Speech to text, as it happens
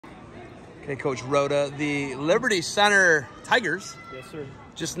Okay, Coach Rhoda, the Liberty Center Tigers. Yes, sir.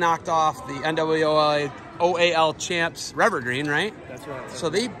 Just knocked off the OAL champs, Evergreen, right? That's right. So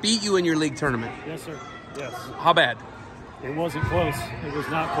they beat you in your league tournament. Yes, sir. Yes. How bad? It wasn't close. It was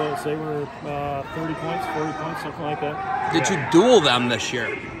not close. They were 30 points, 40 points, something like that. Did you duel them this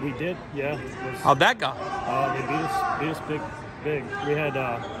year? We did, yeah. How'd that go? They beat us big. We had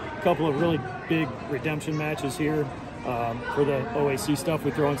a couple of really big redemption matches here for the OAC stuff.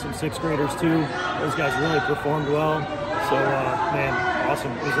 We throw in some 6th graders too. Those guys really performed well. So, man,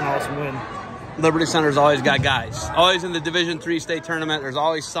 awesome. It was an awesome win. Liberty Center's always got guys. Always in the Division III state tournament. There's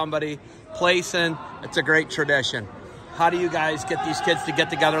always somebody placing. It's a great tradition. How do you guys get these kids to get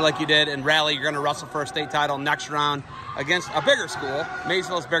together like you did and rally? You're going to wrestle for a state title next round against a bigger school.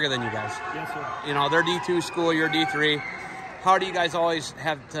 Maysville's bigger than you guys. Yes, sir. You know, they're D2 school, you're D3. How do you guys always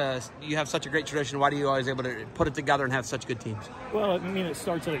you have such a great tradition? Why do you always able to put it together and have such good teams? Well, I mean, it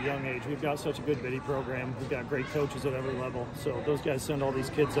starts at a young age. We've got such a good biddy program. We've got great coaches at every level. So those guys send all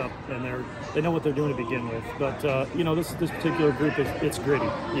these kids up, and they know what they're doing to begin with. But you know, this particular group it's gritty.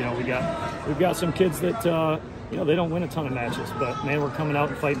 You know, we've got some kids that you know, they don't win a ton of matches, but man, we're coming out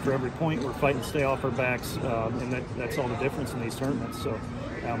and fighting for every point. We're fighting to stay off our backs, and that's all the difference in these tournaments. So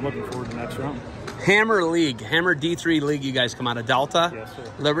I'm looking forward to the next round. Hammer League, Hammer D3 League. You guys come out of Delta, yes, sir.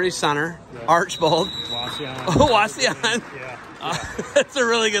 Liberty Center, yes. Archbold, Wasion. Oh, Wasion. Yeah. It's a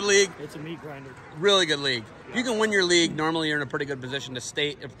really good league. It's a meat grinder. Really good league. Yeah. You can win your league. Normally, you're in a pretty good position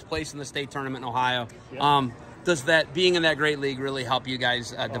to place in the state tournament in Ohio. Yeah. Does that being in that great league really help you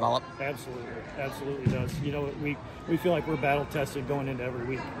guys develop? Absolutely does. You know, we feel like we're battle tested going into every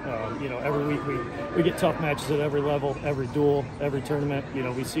week. You know, every week we get tough matches at every level, every duel, every tournament. You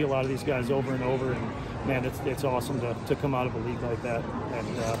know, we see a lot of these guys over and over, and man, it's awesome to come out of a league like that and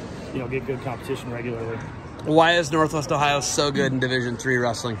you know, get good competition regularly. Why is Northwest Ohio so good in Division III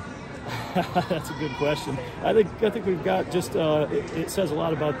wrestling? That's a good question. I think we've got just it says a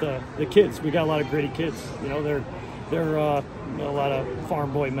lot about the kids. We got a lot of gritty kids. You know, they're a lot of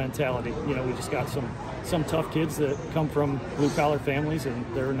farm boy mentality. You know, we just got some tough kids that come from blue collar families, and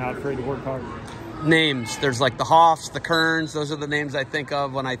they're not afraid to work hard. Names. There's like the Hoffs, the Kerns. Those are the names I think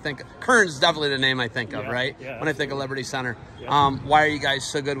of when I think Kerns is definitely the name I think of, right? Yeah, when I think of Liberty Center. Yeah. Why are you guys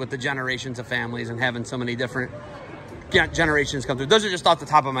so good with the generations of families and having so many different generations come through? Those are just off the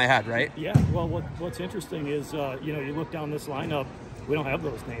top of my head, right? Yeah. Well, what's interesting is you know, you look down this lineup. We don't have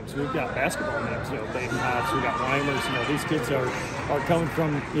those names. We've got basketball names, you know, Baden Hoffs, we've got Weimers. You know, these kids are coming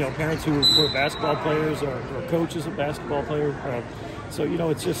from, you know, parents who were basketball players or coaches of basketball players. So, you know,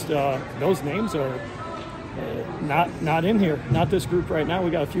 it's just those names are not in here. Not this group right now.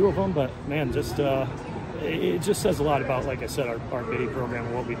 We got a few of them, but man, just it just says a lot about, like I said, our biddy program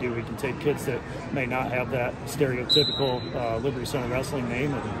and what we do. We can take kids that may not have that stereotypical Liberty Center wrestling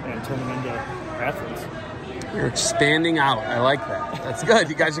name and turn them into athletes. You're expanding out. I like that. That's good.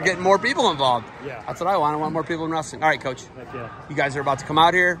 You guys are getting more people involved. Yeah. That's what I want. I want more people in wrestling. All right, Coach. Heck yeah. You guys are about to come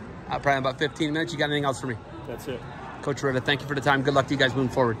out here. Probably in about 15 minutes. You got anything else for me? That's it. Coach Rhoda, thank you for the time. Good luck to you guys moving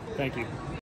forward. Thank you.